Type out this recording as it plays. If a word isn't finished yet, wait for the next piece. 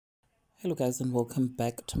Hello guys and welcome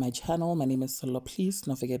back to my channel. My name is Solo. Please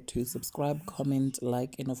don't forget to subscribe, comment,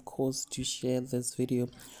 like, and of course to share this video.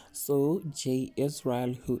 So J.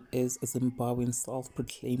 Israel, who is a Zimbabwean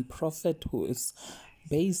self-proclaimed prophet who is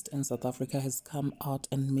based in South Africa, has come out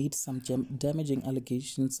and made some damaging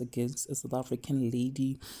allegations against a South African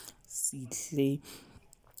lady, Sihle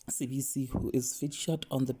Sibisi, who is featured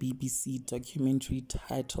on the BBC documentary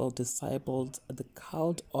titled Discipled, the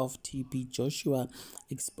Cult of TB Joshua,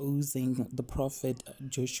 exposing the prophet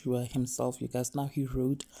Joshua himself. You guys, now he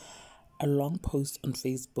wrote a long post on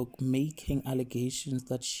Facebook making allegations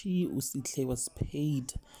that she, Sihle, was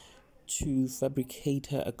paid to fabricate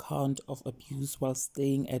her account of abuse while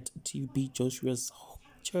staying at TB Joshua's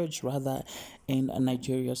church in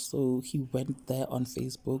Nigeria. So he went there on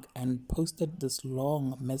Facebook and posted this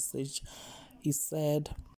long message. He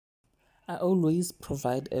said, "I always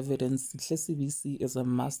provide evidence. Sihle Sibisi is a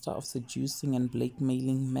master of seducing and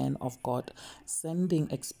blackmailing men of God, sending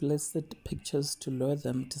explicit pictures to lure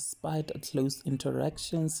them. Despite close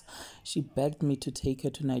interactions, she begged me to take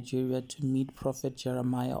her to Nigeria to meet Prophet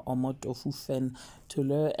Jeremiah Omotofufen to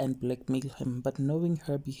lure and blackmail him. But knowing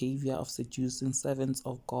her behavior of seducing servants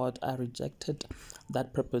of God, I rejected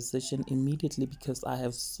that proposition immediately because I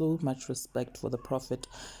have so much respect for the prophet."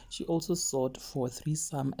 She also sought for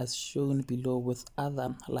threesome as shown below with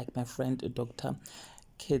other, like my friend Dr.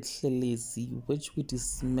 Ketlelezi, which we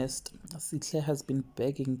dismissed. Sihle has been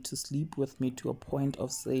begging to sleep with me to a point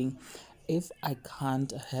of saying, if I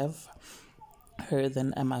can't have her,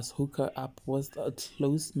 then I must hook her up with a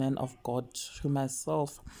close man of God to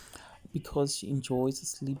myself because she enjoys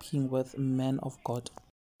sleeping with men of God.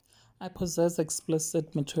 I possess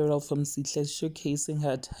explicit material from Sihle showcasing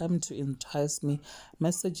her attempt to entice me,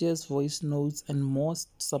 messages, voice notes, and more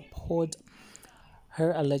support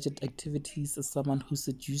her alleged activities as someone who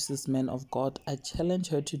seduces men of God. I challenge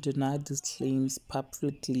her to deny these claims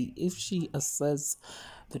publicly. If she asserts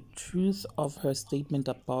the truth of her statement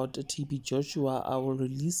about TB Joshua, I will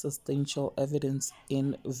release substantial evidence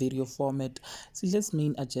in video format. Sihle's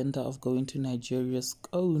main agenda of going to Nigeria's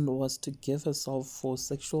own was to give herself for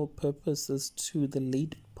sexual purposes to the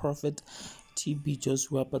late prophet TB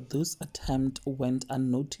Joshua, but those attempts went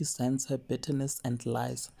unnoticed, hence her bitterness and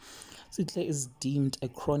lies. Sihle is deemed a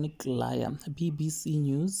chronic liar. BBC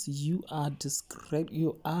News, you are a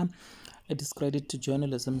discredit to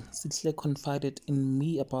journalism. Sihle confided in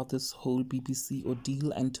me about this whole BBC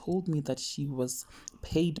ordeal and told me that she was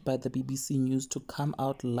paid by the BBC News to come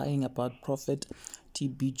out lying about Prophet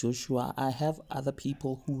TB Joshua. I have other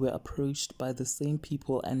people who were approached by the same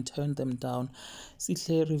people and turned them down.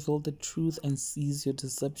 Sihle, reveal the truth and cease your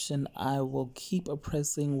deception. I will keep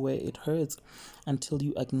oppressing where it hurts until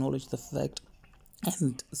you acknowledge the fact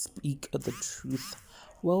and speak the truth."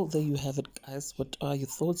 Well, there you have it, guys. What are your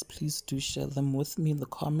thoughts? Please do share them with me in the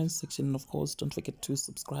comments section. And of course, don't forget to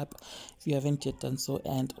subscribe if you haven't yet done so,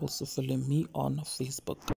 and also follow me on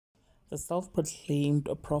Facebook. The self-proclaimed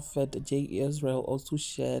prophet J. Israel also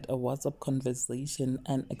shared a WhatsApp conversation,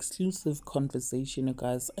 an exclusive conversation, you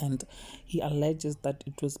guys, and he alleges that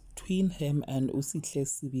it was between him and Sihle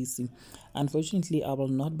Sibisi. Unfortunately, I will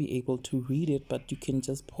not be able to read it, but you can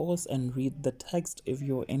just pause and read the text if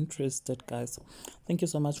you're interested, guys. Thank you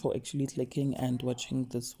so much for actually clicking and watching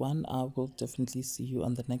this one. I will definitely see you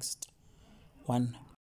on the next one.